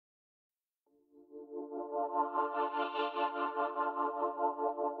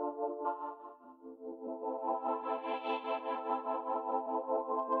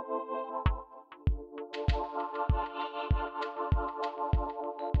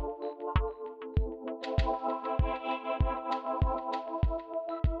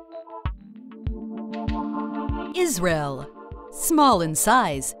Israel. Small in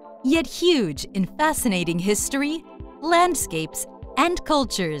size, yet huge in fascinating history, landscapes, and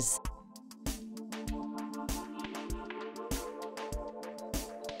cultures.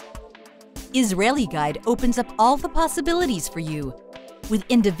 IsraeliGuide opens up all the possibilities for you, with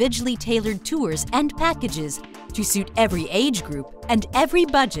individually tailored tours and packages to suit every age group and every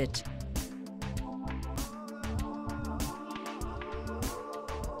budget.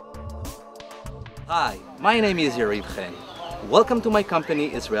 Hi, my name is IsraeliGuide. Welcome to my company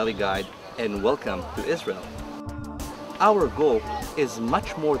IsraeliGuide and welcome to Israel. Our goal is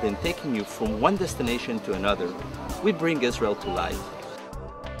much more than taking you from one destination to another. We bring Israel to life.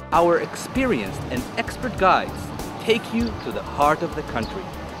 Our experienced and expert guides take you to the heart of the country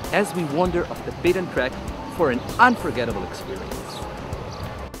as we wander off the beaten track for an unforgettable experience.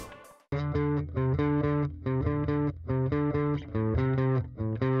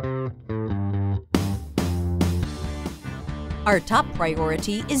 Our top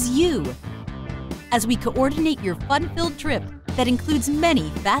priority is you, as we coordinate your fun-filled trip that includes many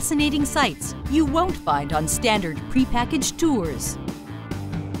fascinating sights you won't find on standard prepackaged tours.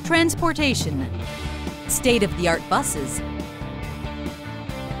 Transportation, state-of-the-art buses,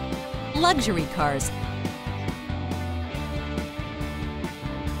 luxury cars,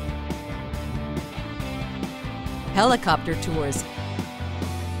 helicopter tours,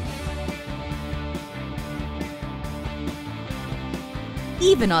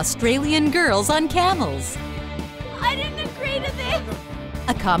 even Australian girls on camels. I didn't agree to this!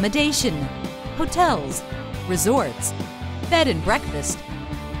 Accommodation, hotels, resorts, bed and breakfast,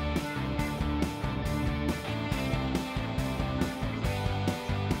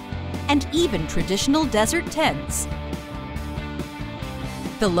 and even traditional desert tents.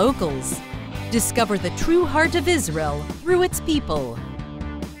 The locals. Discover the true heart of Israel through its people.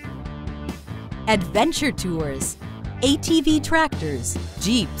 Adventure tours, ATV tractors,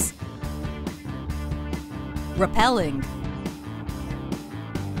 jeeps, rappelling,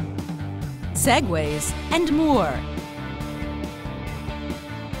 segways, and more.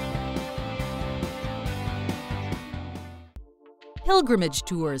 Pilgrimage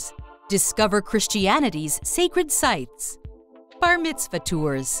tours. Discover Christianity's sacred sites. Bar mitzvah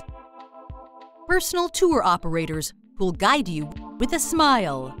tours. Personal tour operators who'll guide you with a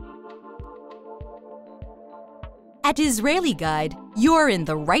smile. At IsraeliGuide, you're in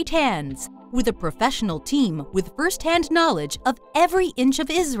the right hands with a professional team with first-hand knowledge of every inch of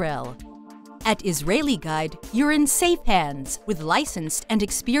Israel. At IsraeliGuide, you're in safe hands with licensed and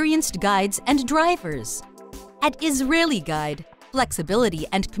experienced guides and drivers. At IsraeliGuide, flexibility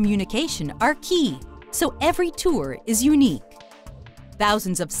and communication are key, so every tour is unique.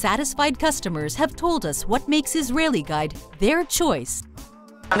 Thousands of satisfied customers have told us what makes IsraeliGuide their choice.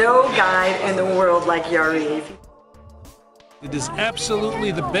 No guide in the world like Yariv. It is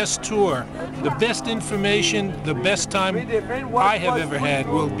absolutely the best tour, the best information, the best time I have ever had.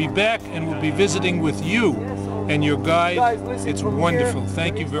 We'll be back and we'll be visiting with you and your guide. It's wonderful.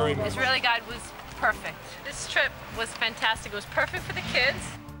 Thank you very much. IsraeliGuide was perfect. This trip was fantastic. It was perfect for the kids.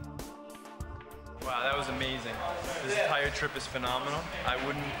 Wow, that was amazing. This entire trip is phenomenal. I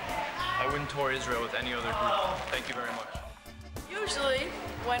wouldn't tour Israel with any other group. Thank you very much. Usually,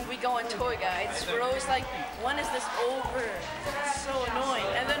 when we go on tour guides, we're always like, when is this over? It's so annoying.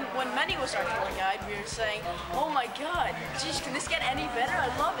 And then when Manny was our tour guide, we were saying, oh my God, geez, can this get any better?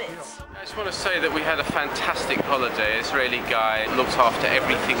 I love it. I just want to say that we had a fantastic holiday. IsraeliGuide looked after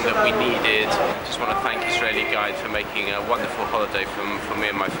everything that we needed. Just want to thank IsraeliGuide for making a wonderful holiday for me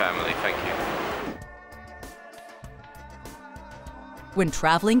and my family. Thank you. When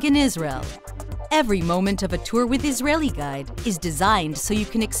traveling in Israel, every moment of a tour with IsraeliGuide is designed so you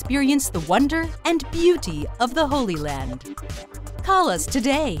can experience the wonder and beauty of the Holy Land. Call us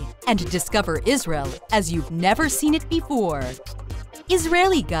today and discover Israel as you've never seen it before.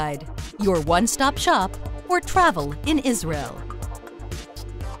 IsraeliGuide, your one-stop shop for travel in Israel.